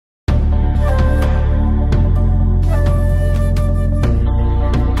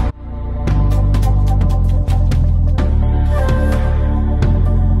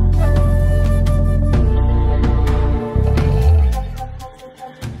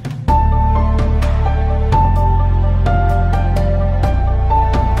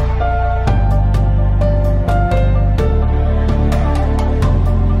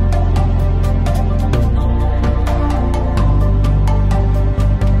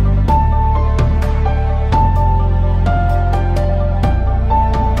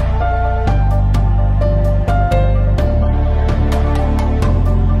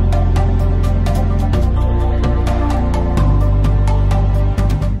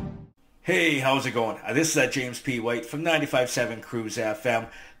Hey, how's it going? This is James P. White from 95.7 Cruise FM,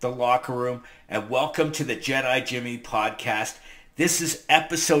 The Locker Room, and welcome to the Jedi Jimmy podcast. This is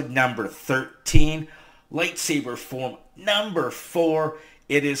episode number 13, Lightsaber form number 4.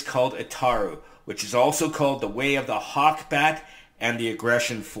 It is called Ataru, which is also called the Way of the Hawkbat and the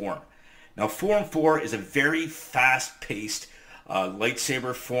Aggression form. Now, Form 4 is a very fast-paced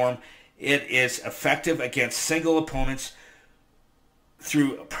lightsaber form. It is effective against single opponents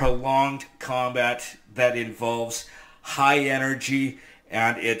through prolonged combat that involves high energy,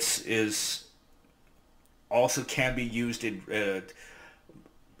 and is also can be used in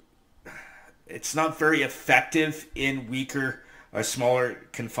it's not very effective in weaker or smaller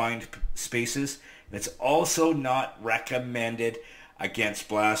confined spaces. And it's also not recommended against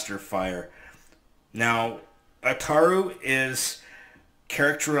blaster fire. Now, Ataru is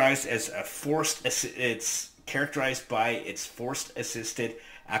characterized as a it's characterized by its force-assisted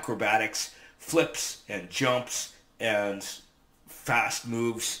acrobatics, flips and jumps and fast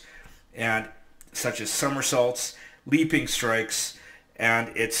moves, and such as somersaults, leaping strikes, and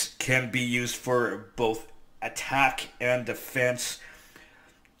it can be used for both attack and defense.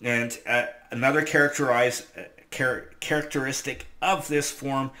 And another characteristic of this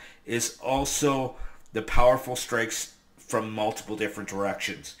form is also the powerful strikes from multiple different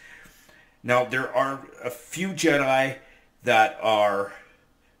directions. Now, there are a few Jedi that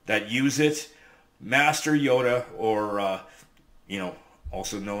use it. Master Yoda, or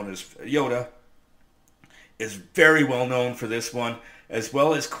also known as Yoda, is very well known for this one, as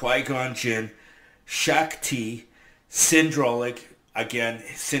well as Qui-Gon Jinn, Shakti, Sindralik. Again,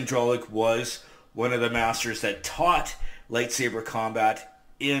 Sindralik was one of the masters that taught lightsaber combat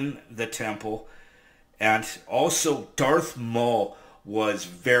in the temple, and also Darth Maul was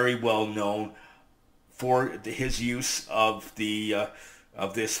very well known for his use of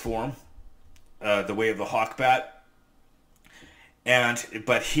of this form, the Way of the Hawkbat,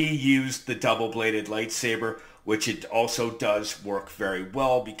 but he used the double-bladed lightsaber, which it also does work very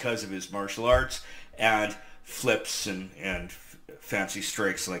well because of his martial arts and flips and fancy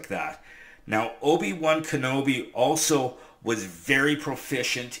strikes like that. Now, Obi-Wan Kenobi also was very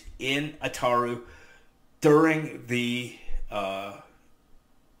proficient in Ataru during the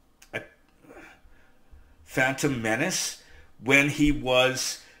Phantom Menace, when he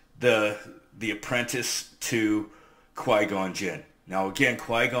was the apprentice to Qui-Gon Jinn. Now, again,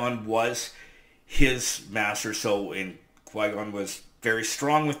 Qui-Gon was his master, Qui-Gon was very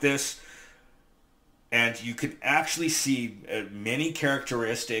strong with this, and you can actually see many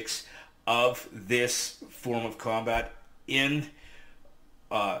characteristics of this form of combat in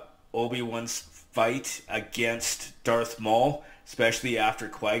Obi-Wan's fight against Darth Maul, especially after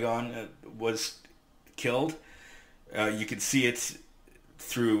Qui-Gon was killed. You can see it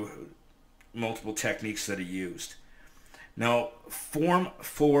through multiple techniques that he used. Now, Form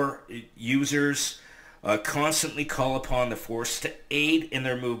 4 users constantly call upon the Force to aid in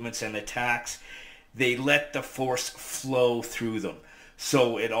their movements and attacks. They let the Force flow through them.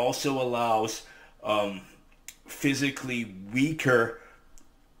 So it also allows physically weaker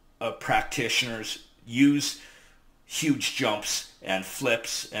practitioners use huge jumps and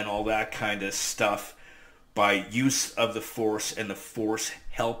flips and all that kind of stuff by use of the Force, and the Force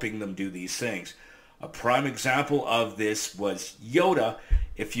helping them do these things. A prime example of this was Yoda.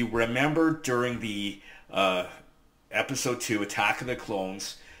 If you remember, during the Episode 2, Attack of the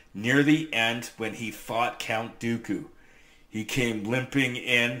Clones, near the end when he fought Count Dooku, he came limping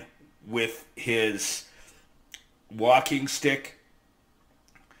in with his walking stick.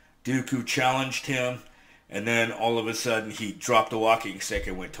 Dooku challenged him, and then all of a sudden he dropped the walking stick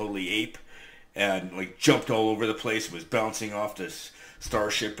and went totally ape, and jumped all over the place, was bouncing off this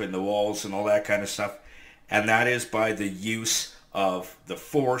starship and the walls and all that kind of stuff. And that is by the use of the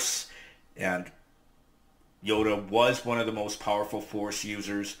Force, and Yoda was one of the most powerful Force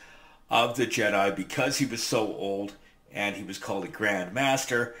users of the Jedi because he was so old, and he was called a Grand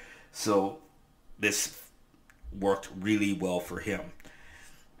Master, so this worked really well for him.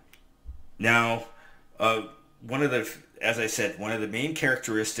 Now, as I said, one of the main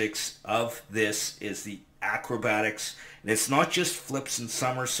characteristics of this is the acrobatics. And it's not just flips and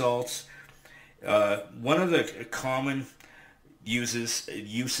somersaults. One of the common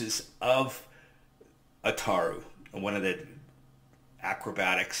uses of Ataru, one of the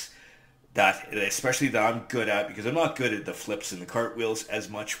acrobatics especially that I'm good at, because I'm not good at the flips and the cartwheels as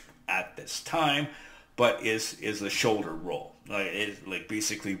much at this time, but is the shoulder roll.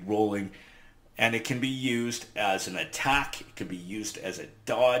 Basically rolling, and it can be used as an attack, it can be used as a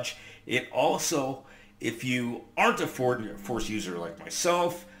dodge. It also, if you aren't a Force user like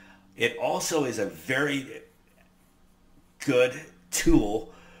myself, It also is a very good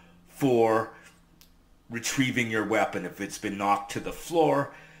tool for retrieving your weapon. If it's been knocked to the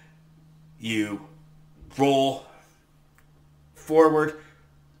floor, you roll forward,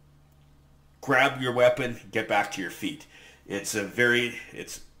 grab your weapon, get back to your feet. It's a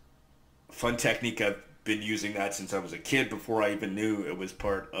fun technique. I've been using that since I was a kid, before I even knew it was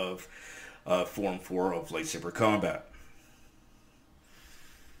part of Form 4 of lightsaber combat.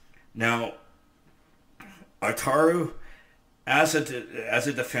 Now, Ataru, as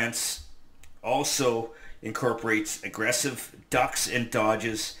a defense, also incorporates aggressive ducks and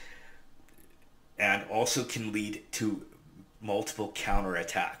dodges, and also can lead to multiple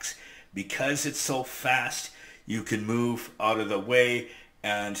counterattacks. Because it's so fast, you can move out of the way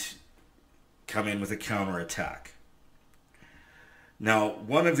and come in with a counterattack. Now,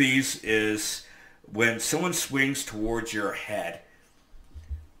 one of these is when someone swings towards your head,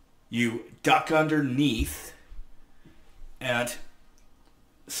 you duck underneath and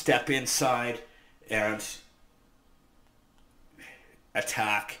step inside and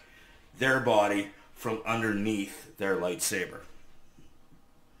attack their body from underneath their lightsaber.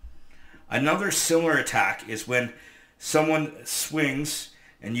 Another similar attack is when someone swings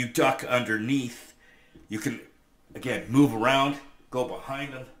and you duck underneath. You can, again, move around, go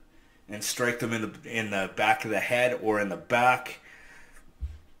behind them, and strike them in the back of the head or in the back.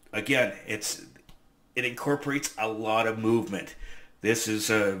 Again, it incorporates a lot of movement. This is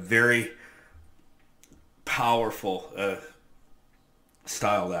a very powerful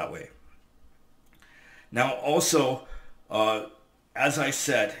style that way. Now, also, as I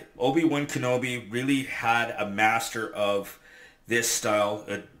said, Obi-Wan Kenobi really had a master of this style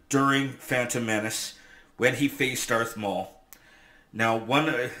during Phantom Menace when he faced Darth Maul. Now,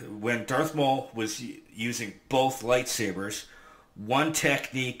 when Darth Maul was using both lightsabers, one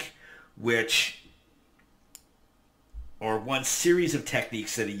technique one series of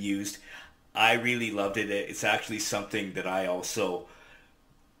techniques that he used, I really loved it. It's actually something that I also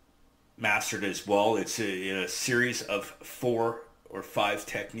mastered as well. It's a series of 4 or 5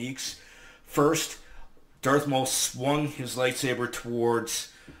 techniques. First, Darth Maul swung his lightsaber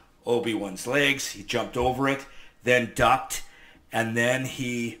towards Obi-Wan's legs. He jumped over it, then ducked, and then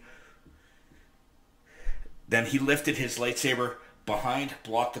he lifted his lightsaber behind,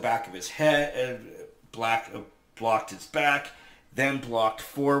 blocked the back of his head, blocked his back, then blocked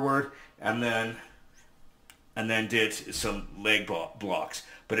forward, and then did some leg blocks.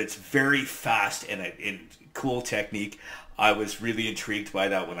 But it's very fast and a cool technique. I was really intrigued by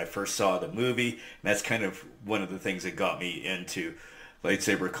that when I first saw the movie. And that's kind of one of the things that got me into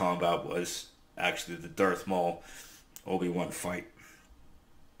lightsaber combat, was actually the Darth Maul Obi-Wan fight.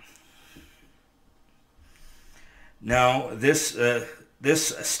 Now, this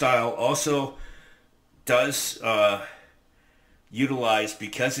style also does utilize,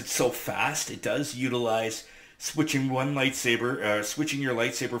 because it's so fast, it does utilize switching your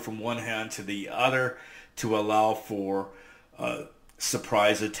lightsaber from one hand to the other to allow for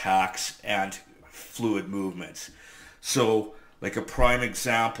surprise attacks and fluid movements. So, like a prime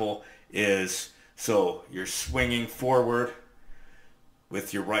example is, so you're swinging forward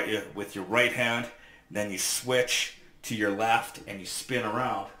with your right hand, then you switch to your left and you spin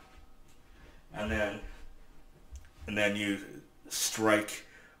around, and then you strike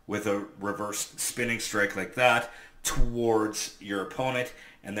with a reverse spinning strike like that towards your opponent,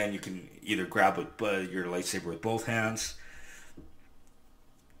 and then you can either grab your lightsaber with both hands.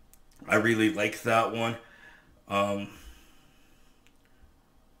 I really like that one.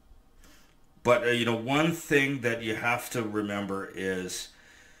 But one thing that you have to remember is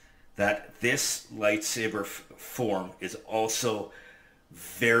that this lightsaber form is also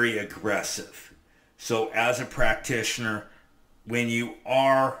very aggressive. So as a practitioner, when you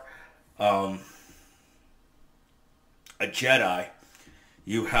are a Jedi,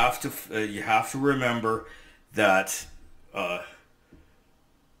 you have to remember that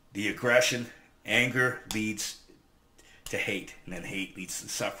the aggression, anger leads to hate, and then hate leads to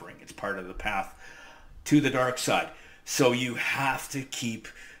suffering. It's part of the path to the dark side. So you have to keep,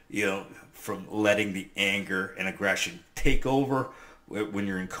 from letting the anger and aggression take over when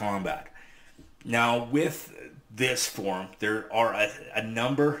you're in combat. Now, with this form, there are a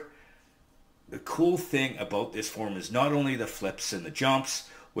number. The cool thing about this form is not only the flips and the jumps,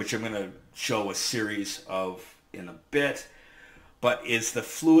 which I'm going to show a series of in a bit, but is the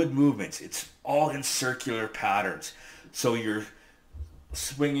fluid movements. It's all in circular patterns. So you're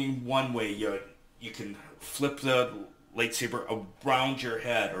swinging one way, you can flip the lightsaber around your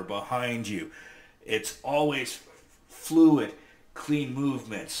head or behind you. It's always fluid, clean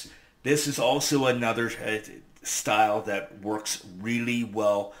movements. This is also another style that works really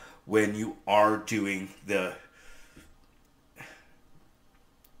well when you are doing the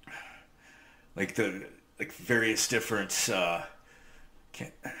various different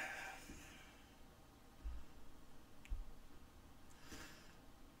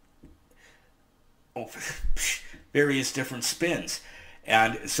various different spins.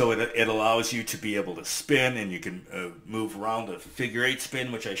 And so it allows you to be able to spin, and you can move around the figure eight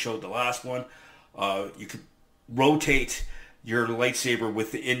spin, which I showed the last one. You can rotate your lightsaber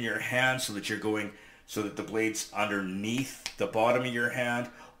within your hand so that you're going, so that the blade's underneath the bottom of your hand,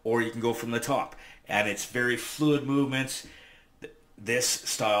 or you can go from the top. And it's very fluid movements. This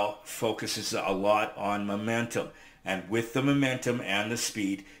style focuses a lot on momentum. And with the momentum and the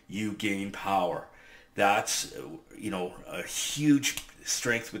speed, you gain power. That's, a huge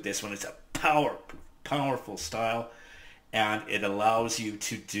strength with this one. It's a powerful style, and it allows you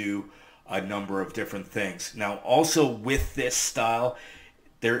to do a number of different things. Now, also with this style,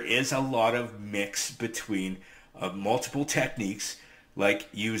 there is a lot of mix between multiple techniques, like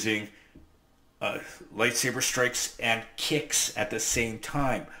using lightsaber strikes and kicks at the same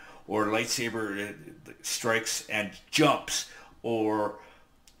time, or lightsaber strikes and jumps, or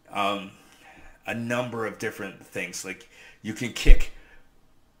a number of different things. Like you can kick,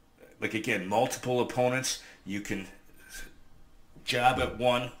 like again, multiple opponents. You can jab at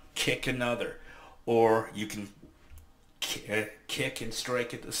one, kick another, or you can kick and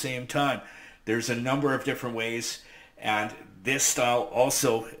strike at the same time. There's a number of different ways, and this style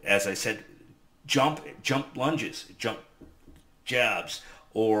also, as I said, jump lunges, jump jabs,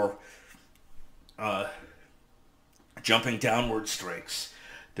 or jumping downward strikes.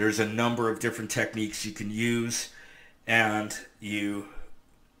 There's a number of different techniques you can use, and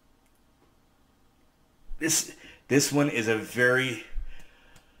this one is a very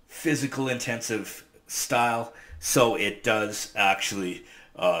physical intensive style, so it does actually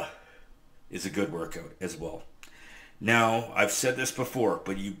is a good workout as well. Now, I've said this before,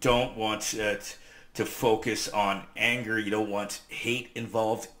 but you don't want to focus on anger. You don't want hate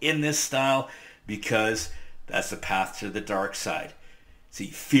involved in this style, because that's the path to the dark side. See,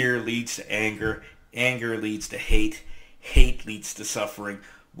 fear leads to anger, anger leads to hate, hate leads to suffering,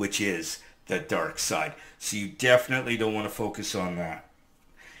 which is the dark side. So you definitely don't want to focus on that.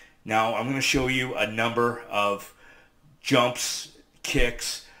 Now, I'm going to show you a number of jumps,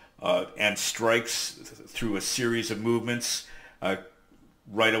 kicks, and strikes through a series of movements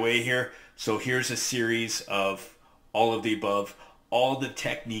right away here. So here's a series of all of the above, all the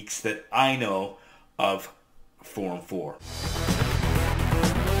techniques that I know of Form 4.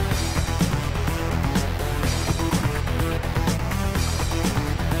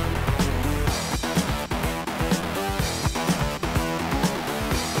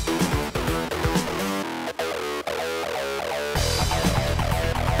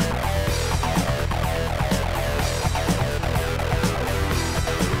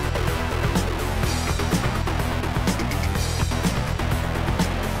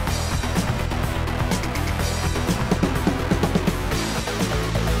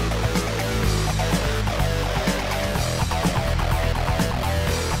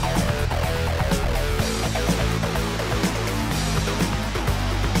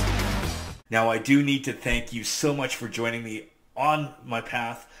 Now, I do need to thank you so much for joining me on my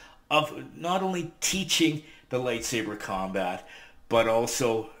path of not only teaching the lightsaber combat, but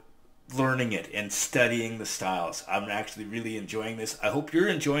also learning it and studying the styles. I'm actually really enjoying this. I hope you're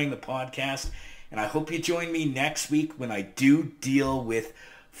enjoying the podcast, and I hope you join me next week when I do deal with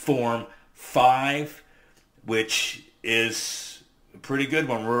Form 5, which is a pretty good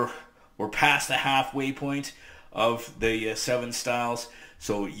one. We're past the halfway point of the 7 styles.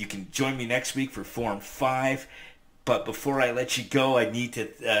 So you can join me next week for Form 5. But before I let you go, I need to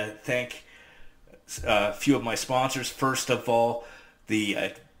thank a few of my sponsors. First of all,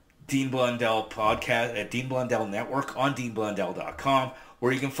 the Dean Blundell podcast, Dean Blundell Network on deanblundell.com,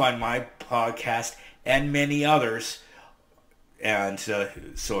 where you can find my podcast and many others. And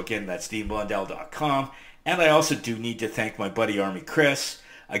so again, that's deanblundell.com. And I also do need to thank my buddy Army Chris.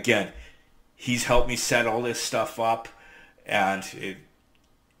 Again, he's helped me set all this stuff up, and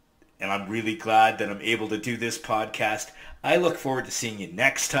I'm really glad that I'm able to do this podcast. I look forward to seeing you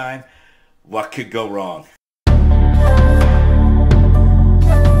next time. What could go wrong?